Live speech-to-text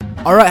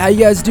Alright, how you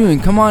guys doing?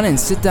 Come on in,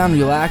 sit down and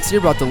relax. You're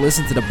about to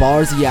listen to the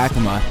Ballers of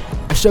Yakima,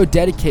 a show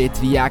dedicated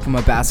to the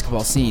Yakima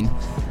basketball scene.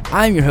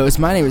 I am your host,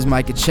 my name is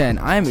Micah Chen.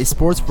 I am a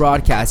sports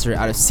broadcaster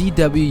out of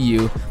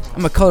CWU.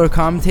 I'm a color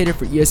commentator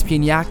for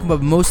ESPN Yakima,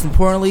 but most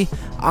importantly,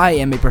 I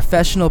am a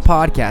professional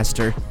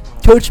podcaster.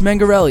 Coach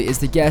Mengarelli is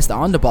the guest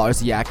on the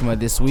Ballers of Yakima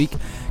this week.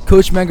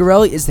 Coach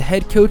Mengarelli is the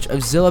head coach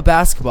of Zilla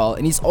basketball,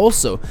 and he's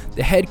also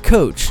the head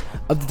coach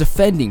of the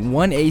defending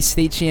 1A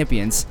state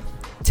champions.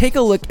 Take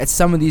a look at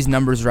some of these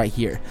numbers right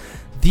here.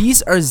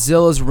 These are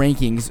Zilla's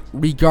rankings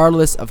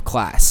regardless of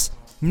class.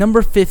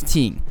 Number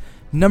 15,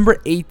 number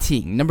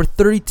 18, number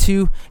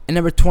 32, and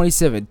number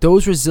 27.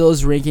 Those were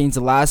Zilla's rankings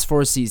the last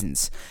 4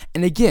 seasons.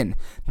 And again,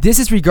 this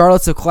is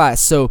regardless of class.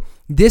 So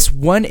this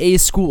 1A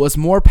school is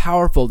more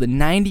powerful than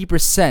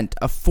 90%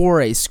 of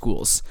 4A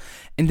schools.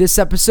 In this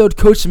episode,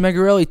 Coach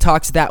Mengarelli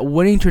talks that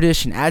winning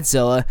tradition at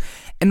Zilla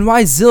and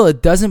why Zilla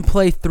doesn't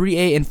play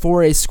 3A and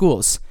 4A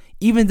schools,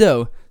 even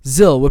though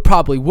Zilla would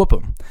probably whoop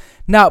them.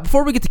 Now,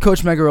 before we get to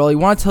Coach Mengarelli, I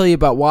want to tell you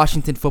about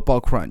Washington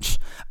Football Crunch,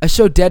 a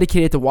show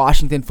dedicated to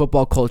Washington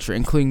football culture,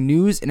 including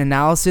news and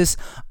analysis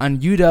on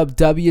UW,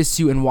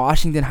 WSU, and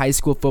Washington high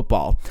school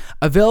football.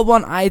 Available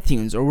on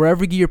iTunes or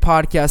wherever you get your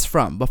podcasts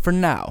from. But for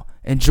now,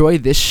 enjoy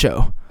this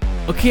show.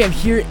 Okay, I'm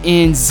here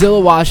in Zilla,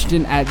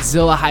 Washington at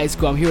Zilla High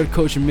School. I'm here with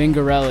Coach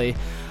Mengarelli.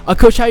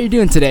 Coach, how are you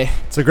doing today?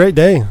 It's a great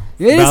day.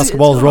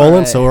 Basketball's rolling,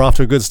 right. So we're off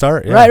to a good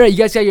start. Yeah. Right. You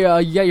guys got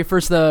your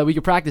first week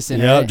of practice in.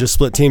 Yeah, right? Just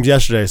split teams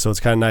yesterday, so it's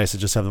kind of nice to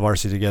just have the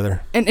varsity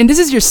together. And this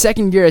is your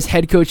second year as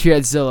head coach here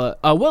at Zilla.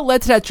 What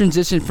led to that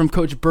transition from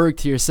Coach Berg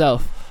to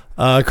yourself?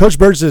 Coach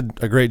Berg did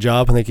a great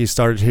job. I think he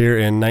started here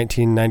in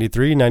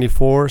 1993,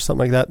 94, something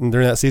like that. And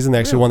during that season, they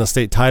actually won the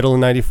state title in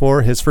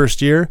 94, his first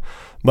year.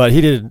 But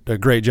he did a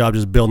great job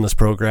just building this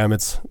program.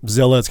 It's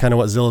Zilla. It's kind of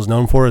what Zilla's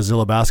known for, is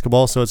Zilla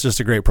basketball. So it's just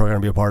a great program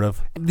to be a part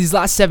of. These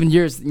last 7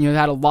 years,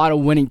 had a lot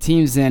of winning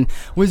teams. And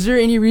was there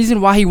any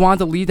reason why he wanted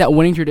to lead that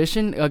winning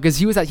tradition? Because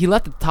he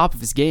left at the top of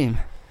his game.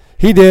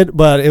 He did,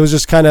 but it was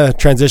just kind of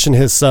transition.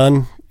 His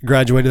son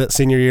graduated that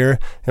senior year.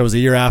 It was a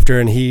year after,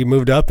 and he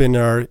moved up in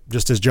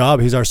his job.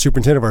 He's our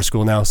superintendent of our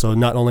school now. So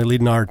not only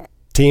leading our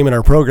team and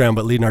our program,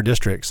 but leading our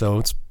district. So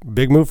it's a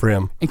big move for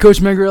him. And Coach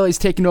Mengarelli is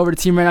taking over the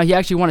team right now. He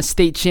actually won a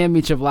state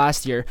championship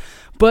last year.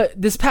 But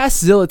this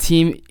past Zilla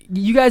team,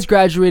 you guys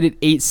graduated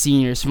 8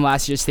 seniors from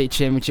last year's state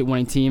championship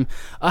winning team.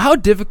 How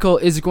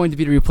difficult is it going to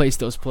be to replace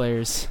those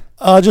players?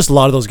 Just a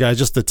lot of those guys,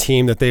 just the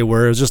team that they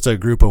were. It was just a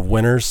group of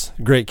winners,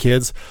 great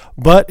kids.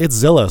 But it's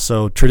Zilla,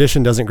 so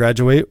tradition doesn't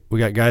graduate. We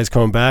got guys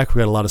coming back. We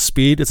got a lot of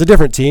speed. It's a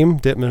different team,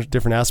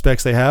 different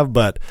aspects they have,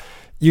 but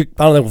I don't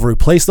know if we'll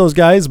replace those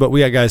guys, but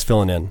we got guys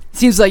filling in.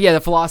 Seems like, the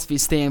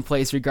philosophies stay in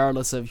place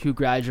regardless of who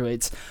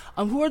graduates.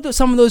 Who are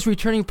some of those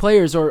returning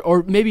players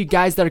or maybe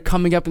guys that are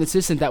coming up in the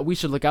system that we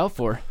should look out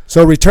for?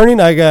 So returning,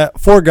 I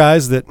got 4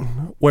 guys that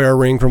wear a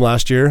ring from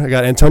last year. I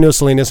got Antonio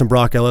Salinas and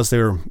Brock Ellis. They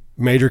were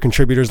major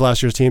contributors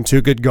last year's team,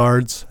 2 good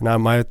guards. Now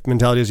my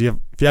mentality is if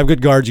you have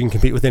good guards, you can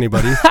compete with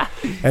anybody.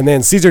 And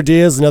then Cesar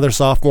Diaz, another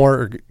sophomore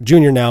or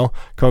junior now,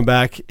 coming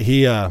back.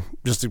 He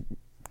just a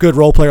good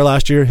role player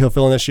last year. He'll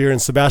fill in this year.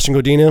 And Sebastian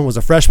Godina was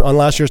a freshman on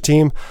last year's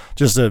team,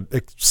 just an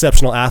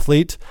exceptional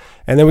athlete.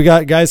 And then we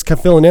got guys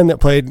filling in that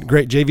played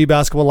great JV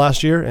basketball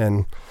last year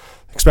and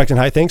expecting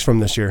high things from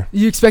this year.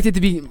 You expect it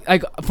to be,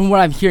 from what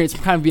I'm hearing, it's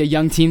kind of be a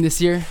young team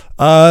this year?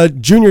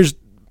 Juniors,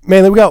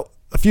 mainly. We got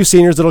a few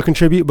seniors that'll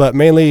contribute, but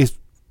mainly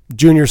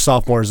juniors,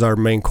 sophomores are our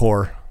main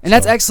core. And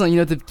that's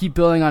excellent, to keep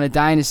building on a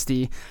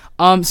dynasty.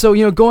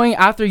 Going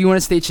after you win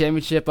a state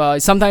championship,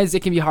 sometimes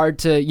it can be hard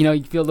to,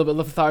 you feel a little bit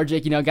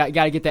lethargic, got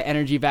to get that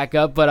energy back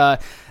up.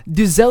 But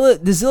does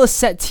Zilla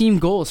set team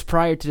goals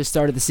prior to the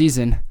start of the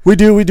season? We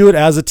do it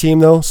as a team,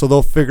 though, so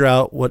they'll figure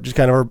out what just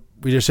kind of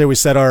we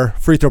set our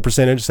free throw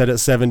percentage, set at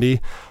 70.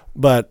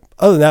 But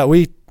other than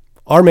that,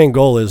 our main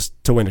goal is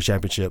to win a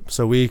championship.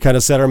 So we kind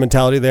of set our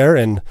mentality there,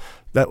 and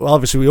that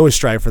obviously we always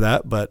strive for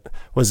that, but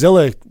with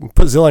Zilla,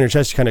 put Zilla on your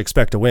chest, you kind of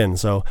expect to win.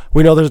 So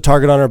we know there's a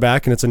target on our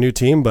back and it's a new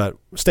team, but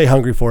stay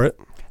hungry for it.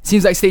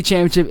 Seems like state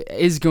championship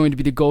is going to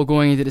be the goal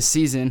going into the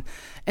season.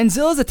 And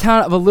Zilla is a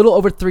town of a little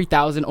over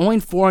 3,000,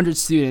 only 400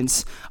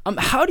 students.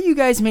 How do you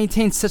guys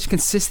maintain such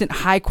consistent,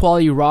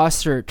 high-quality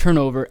roster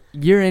turnover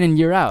year in and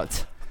year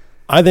out?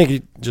 I think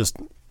you just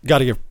got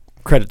to give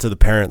credit to the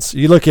parents.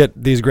 You look at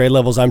these grade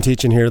levels I'm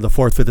teaching here, the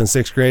 4th, 5th, and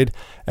 6th grade,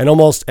 and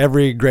almost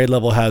every grade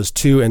level has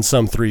 2 and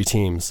some 3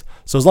 teams.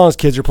 So as long as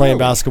kids are playing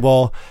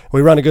basketball,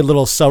 we run a good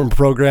little summer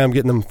program,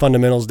 getting them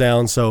fundamentals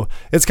down. So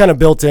it's kind of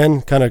built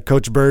in, kind of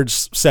Coach Burge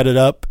set it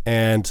up,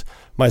 and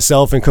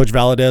myself and Coach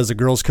Valadez, the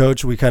girls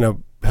coach, we kind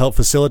of help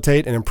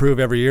facilitate and improve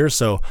every year.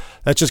 So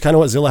that's just kind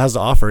of what Zilla has to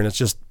offer, and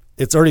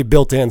it's already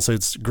built in, so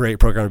it's a great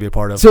program to be a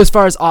part of. So as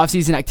far as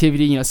off-season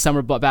activity,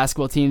 summer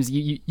basketball teams,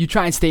 you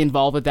try and stay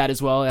involved with that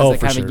as well as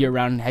kind of a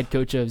year-round head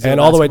coach of Zilla and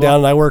all the way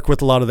down, I work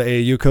with a lot of the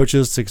AAU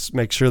coaches to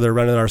make sure they're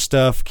running our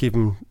stuff, keep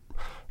them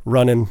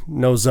running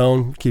no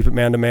zone, keep it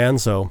man to man.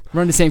 So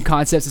run the same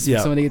concepts as Yeah.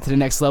 so when they get to the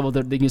next level,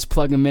 they can just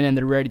plug them in and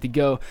they're ready to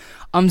go.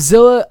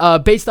 Zilla,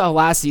 based off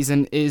last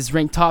season, is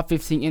ranked top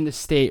 15 in the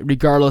state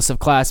regardless of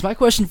class. My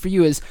question for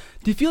you is,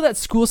 do you feel that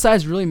school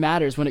size really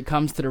matters when it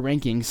comes to the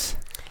rankings?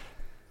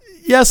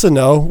 yes and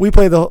no. We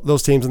play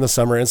those teams in the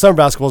summer, and summer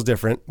basketball is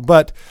different,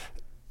 but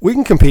we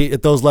can compete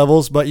at those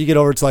levels. But you get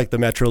over to like the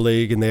Metro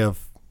League, and they have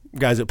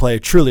guys that play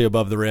truly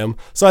above the rim.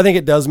 So I think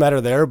it does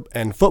matter there,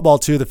 and football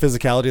too, the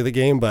physicality of the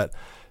game. But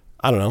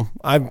I don't know.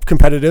 I'm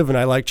competitive and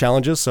I like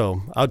challenges,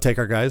 so I would take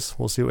our guys.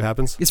 We'll see what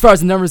happens. As far as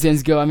the numbers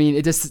ends go, I mean,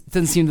 it just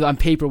doesn't seem that on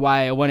paper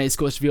why a 1A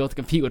school should be able to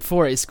compete with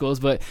 4A schools.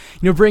 But,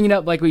 bringing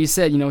up, like what you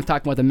said, talking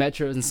about the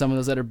Metros and some of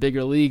those other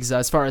bigger leagues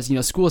as far as,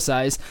 school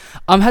size,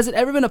 has it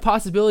ever been a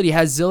possibility?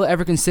 Has Zilla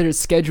ever considered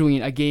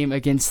scheduling a game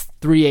against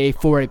 3A,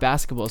 4A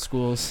basketball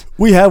schools?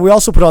 We have. We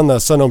also put on the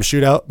Sun Dome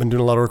Shootout. Been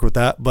doing a lot of work with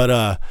that.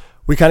 But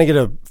we kind of get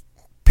to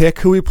pick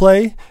who we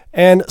play.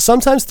 And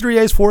sometimes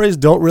 3As, 4As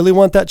don't really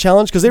want that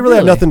challenge because they really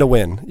have nothing to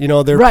win.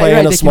 They're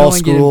playing a small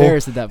school. They can only get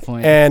embarrassed at that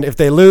point. And if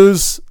they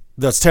lose,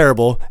 that's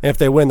terrible. And if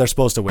they win, they're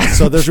supposed to win.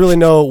 So there's really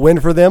no win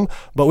for them.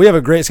 But we have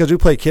a great schedule. We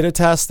play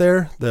Kittitas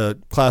there, the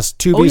Class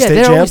 2B state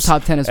they're champs. always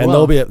top 10 as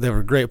well. And they have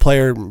a great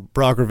player,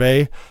 Brock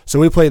Reve. So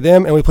we play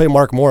them, and we play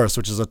Mark Morris,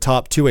 which is a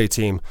top 2A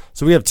team.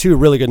 So we have 2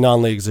 really good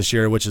non-leagues this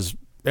year, which is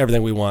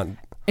everything we want.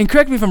 And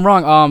correct me if I'm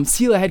wrong,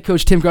 Sela head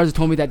coach Tim Garza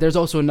told me that there's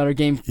also another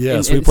game.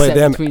 Yes, we play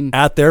them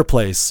at their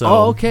place. So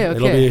okay.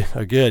 It'll be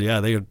good. Yeah,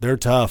 they're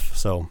tough.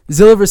 So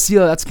Zilla versus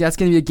Sela, that's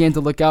going to be a game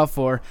to look out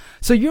for.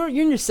 So you're in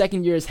your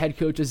second year as head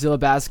coach of Zilla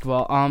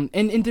basketball.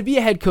 And to be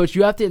a head coach,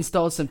 you have to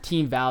install some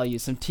team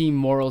values, some team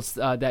morals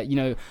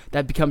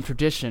that become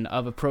tradition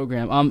of a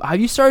program.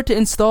 Have you started to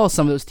install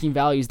some of those team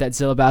values that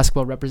Zilla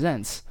basketball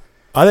represents?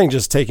 I think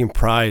just taking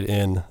pride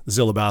in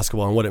Zilla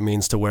basketball and what it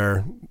means to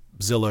wear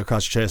Zilla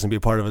across your chest and be a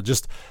part of it.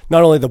 Just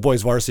not only the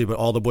boys varsity, but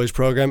all the boys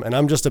program. And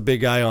I'm just a big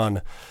guy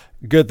on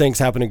good things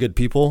happen to good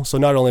people. So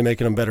not only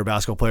making them better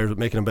basketball players, but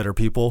making them better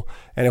people.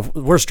 And if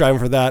we're striving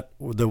for that,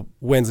 the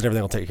wins and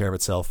everything will take care of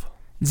itself.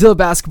 Zilla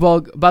basketball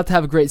about to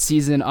have a great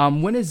season.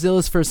 When is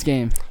Zilla's first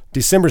game?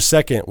 December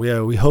 2nd.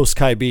 We host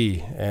Kai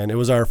B, and it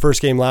was our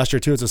first game last year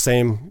too. It's the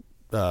same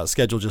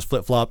schedule, just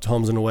flip-flopped,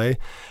 homes and away.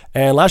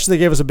 And last year they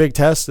gave us a big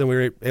test, and we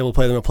were able to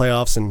play them in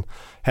playoffs and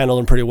handle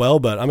them pretty well.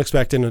 But I'm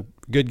expecting a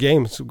good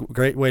game. It's a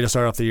great way to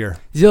start off the year.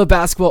 Zilla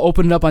basketball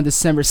opening up on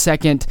December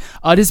 2nd. This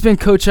has been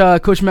Coach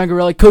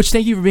Mangarelli. Coach,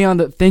 thank you for being on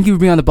the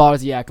Ballers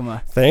of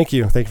Yakima. Thank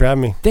you. Thank you for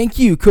having me. Thank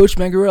you, Coach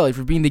Mangarelli,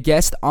 for being the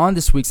guest on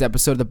this week's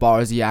episode of the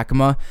Ballers of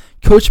Yakima.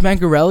 Coach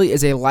Mangarelli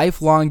is a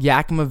lifelong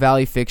Yakima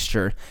Valley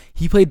fixture.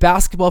 He played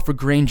basketball for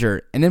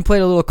Granger and then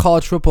played a little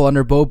college football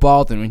under Bo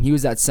Baldwin when he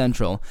was at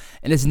Central,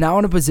 and is now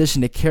in a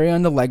position to carry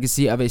on the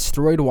legacy of a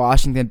storied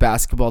Washington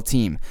basketball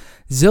team.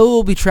 Zilla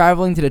will be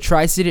traveling to the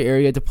Tri-City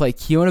area to play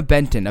Keona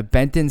Benton of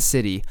Benton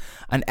City,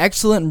 an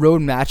excellent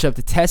road matchup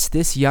to test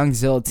this young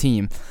Zilla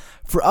team.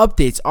 For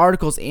updates,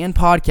 articles, and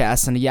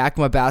podcasts on the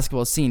Yakima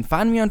basketball scene,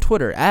 find me on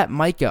Twitter at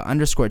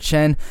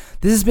Micah_Chen.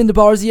 This has been the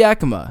Ballers of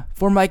Yakima.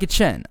 For Micah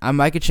Chen, I'm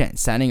Micah Chen,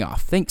 signing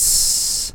off. Thanks.